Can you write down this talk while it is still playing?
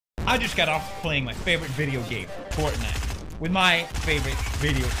I just got off playing my favorite video game, Fortnite, with my favorite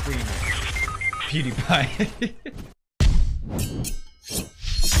video streamer, PewDiePie.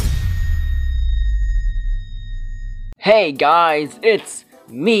 Hey guys, it's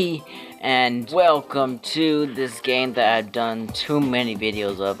me, and welcome to this game that I've done too many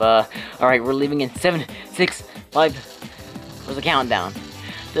videos of. Alright, we're leaving in 7, 6, 5, where's the countdown?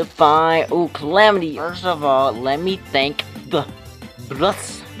 To 5, ooh, Calamity. First of all, let me thank the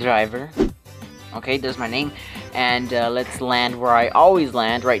bus driver. Okay, there's my name, and let's land where I always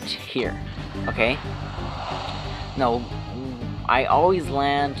land, right here, okay? No, I always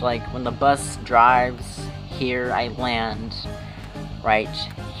land, like, when the bus drives here, I land right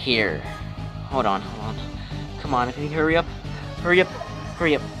here. Hold on. Come on, can you hurry up? Hurry up.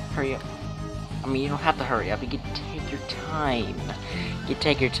 I mean, you don't have to hurry up. You can take your time.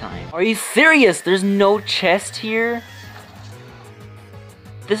 Take your time. Are you serious? There's no chest here?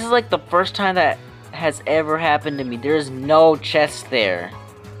 This is like the first time that has ever happened to me. There's no chest there.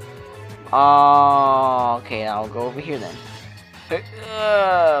 Oh, okay, I'll go over here then.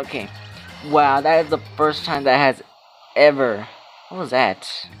 Okay. Wow, that is the first time that has ever... What was that?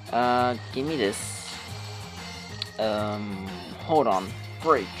 Give me this. Hold on.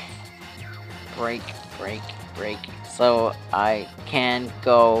 Break. So I can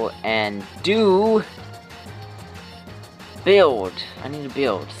go and do... Build. I need to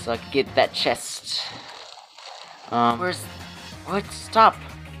build so I can get that chest. Where's... What? Stop.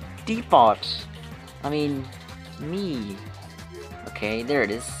 Default. I mean... Me. Okay, there it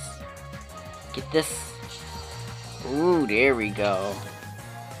is. Get this. Ooh, there we go.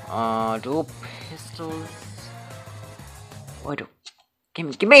 Dual pistols. What?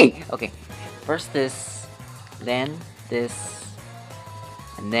 Give me! Okay. First this, then this,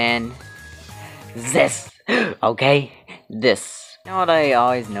 and then this. Okay? This. You know what I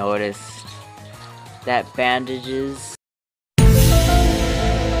always noticed? That bandages.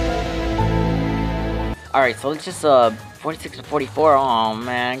 Alright, so let's just 46 to 44. Oh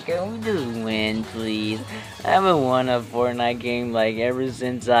man, can we just win, please? I haven't won a Fortnite game like ever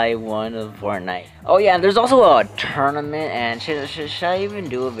since I won a Fortnite. Oh yeah, there's also a tournament, and should I even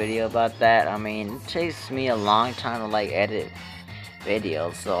do a video about that? I mean, it takes me a long time to like edit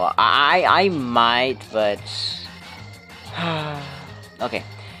videos, so I might, but okay.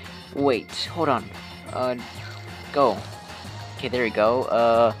 Wait, hold on. Go. Okay, there we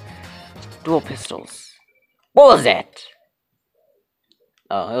go. Dual pistols. What was that?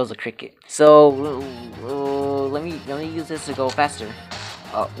 Oh, it was a cricket. So let me use this to go faster.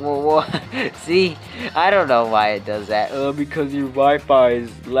 Oh, whoa. See, I don't know why it does that. Because your Wi-Fi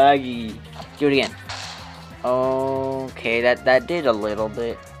is laggy. Do it again. Okay, that did a little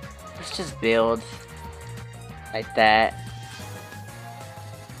bit. Let's just build like that.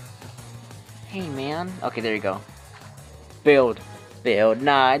 Hey man. Okay, there you go. Build.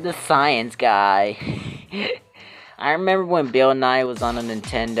 Nah, the science guy. I remember when Bill Nye was on a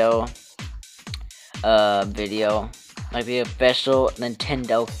Nintendo video, like the official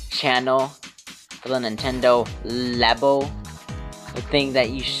Nintendo channel for the Nintendo Labo. The thing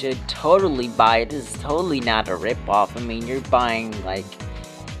that you should totally buy. It is totally not a ripoff. I mean, you're buying like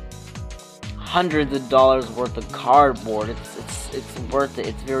hundreds of dollars worth of cardboard. It's worth it.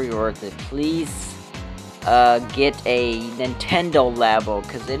 It's very worth it. Please get a Nintendo Labo,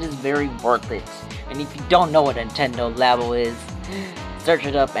 because it is very worth it. And if you don't know what Nintendo Labo is, search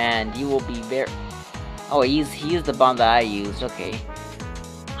it up and you will be very... Oh, he used the bomb that I used. Okay.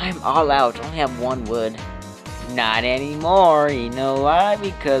 I'm all out. I only have 1 wood. Not anymore. You know why?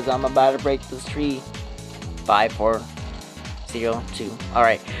 Because I'm about to break this tree. 5, 4, 0, 2.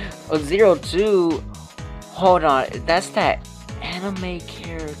 Alright. Oh, 0, 2. Hold on. That's that anime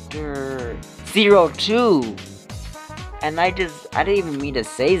character. 0, 2. And I didn't even mean to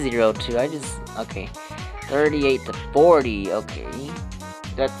say 0, 2. Okay. 38 to 40. Okay.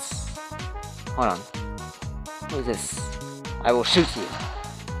 That's... Hold on. Who is this? I will shoot you.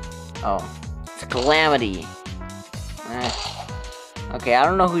 Oh. It's Calamity. Okay, I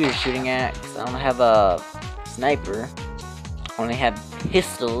don't know who you're shooting at, because I don't have a sniper. I only have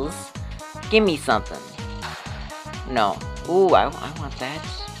pistols. Give me something. No. Ooh, I want that.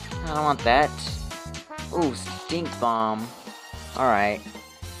 I don't want that. Ooh, stink bomb. Alright.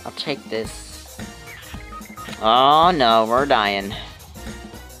 I'll take this. Oh no, we're dying.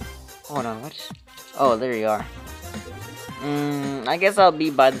 Hold on, what? Oh, there you are. I guess I'll be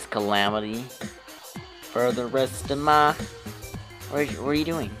by this Calamity for the rest of my... What are you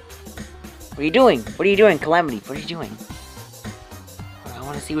doing? What are you doing, Calamity? What are you doing? I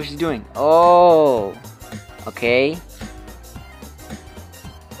want to see what she's doing. Oh! Okay.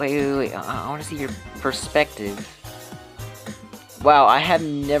 Wait. I want to see your perspective. Wow, I have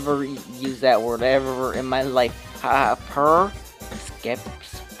never used that word ever in my life. Per?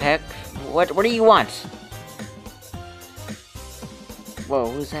 Spec? What do you want?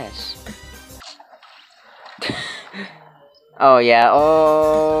 Whoa, who's that? Oh, yeah.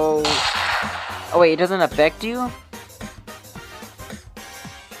 Oh, wait, it doesn't affect you?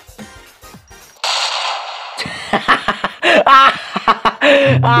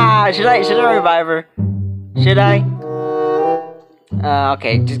 Should I revive her? Should I?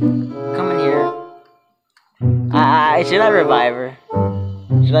 Okay, just come in here. Should I revive her?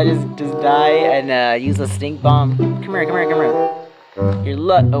 Should I just die and use a stink bomb? Come here. Your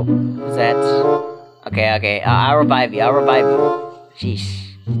luck. Oh, who's that? Okay. I'll revive you.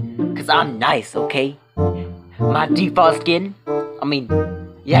 Sheesh. Cause I'm nice, okay? My default skin. I mean,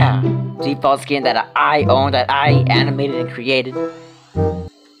 yeah, default skin that I own, that I animated and created,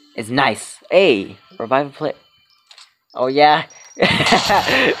 is nice. Hey, revive a play. Oh yeah.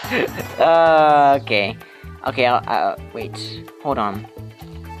 Okay. Wait. Hold on.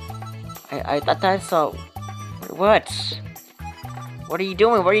 I thought I saw. What? What are you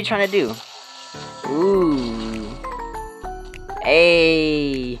doing? What are you trying to do? Ooh.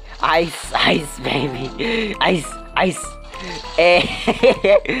 Hey. Ice, baby. Ice.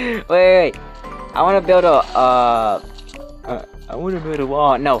 Hey. Wait. I want to build a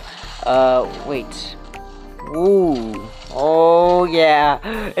wall. No. Wait. Ooh. Oh yeah.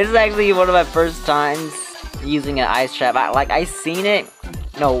 This is actually one of my first times using an ice trap. I seen it.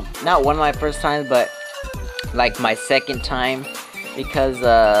 No, not one of my first times, but like my second time, because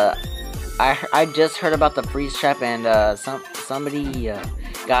I just heard about the freeze trap, and somebody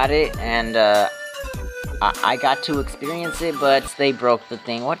got it, and I got to experience it, but they broke the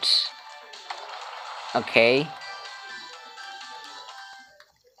thing. What? Okay.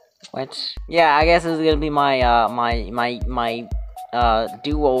 What? Yeah, I guess this is gonna be my my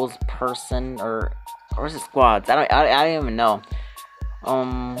duos person, or is it squads? I don't even know.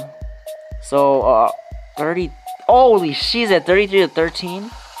 So 30. Holy, she's at 33 to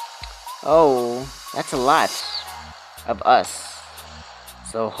 13. Oh, that's a lot of us.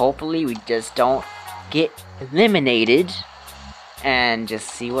 So hopefully we just don't get eliminated, and just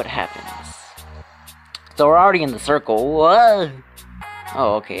see what happens. So we're already in the circle. Whoa.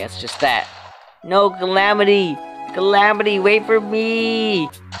 Oh, okay, that's just that. No, Calamity! Calamity, wait for me!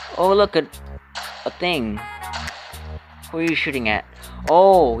 Oh, look, a thing. Who are you shooting at?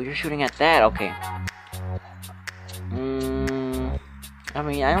 Oh, you're shooting at that, okay. I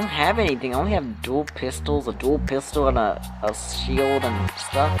mean, I don't have anything. I only have dual pistols, a dual pistol, and a shield and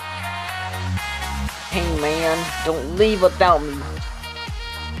stuff. Hey, man, don't leave without me.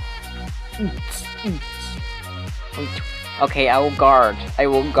 Okay, I will guard.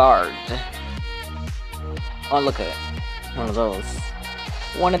 Oh, look at it. One of those.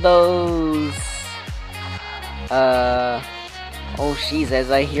 Oh, she says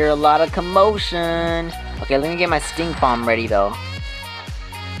I hear a lot of commotion. Okay, let me get my stink bomb ready, though.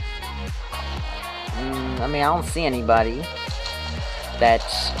 I mean, I don't see anybody.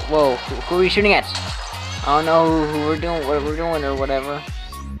 Whoa, who are we shooting at? I don't know who we're doing, what we're doing, or whatever.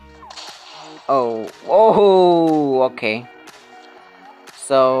 Oh, okay.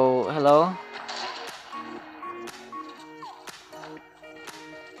 So, hello?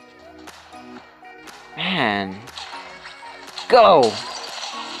 Man. Go!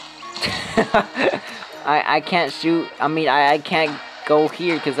 I can't shoot. I mean, I can't go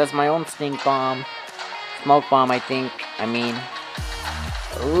here because that's my own stink bomb. Smoke bomb, I think. I mean.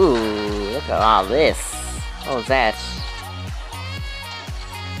 Ooh, look at all this. What was that?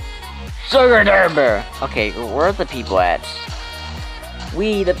 Sugar Derber! Okay, where are the people at?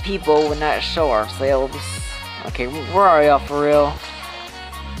 We, the people, would not show ourselves. Okay, where are y'all for real?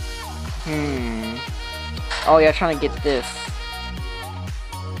 Oh, yeah, trying to get this.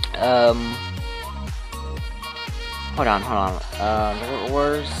 Hold on.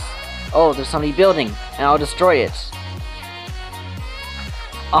 Where's... Oh, there's somebody building, and I'll destroy it.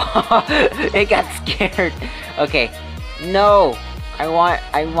 Oh, it got scared. Okay, no. I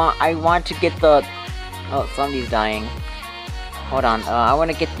want to get the... Oh, somebody's dying. Hold on. I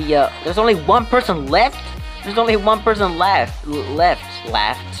want to get the... There's only one person left? There's only one person left. Laughed.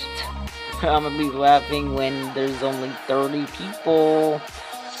 I'm gonna be laughing when there's only 30 people.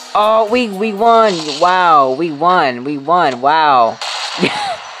 Oh, we won. Wow, we won. Wow.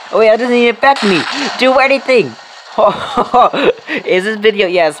 Oh, yeah, that doesn't even affect me. Do anything. Is this video?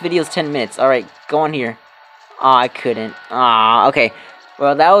 Yeah, this video's 10 minutes. Alright, go on here. Oh, I couldn't. Okay.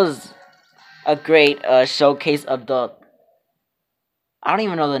 Well, that was a great showcase of the I don't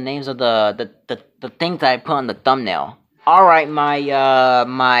even know the names of the things that I put on the thumbnail. Alright,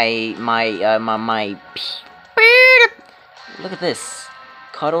 look at this.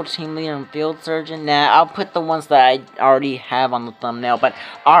 Cuddle Team Leader and Field Surgeon. Nah, I'll put the ones that I already have on the thumbnail, but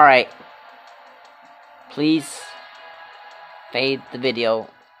alright. Please fade the video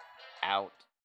out.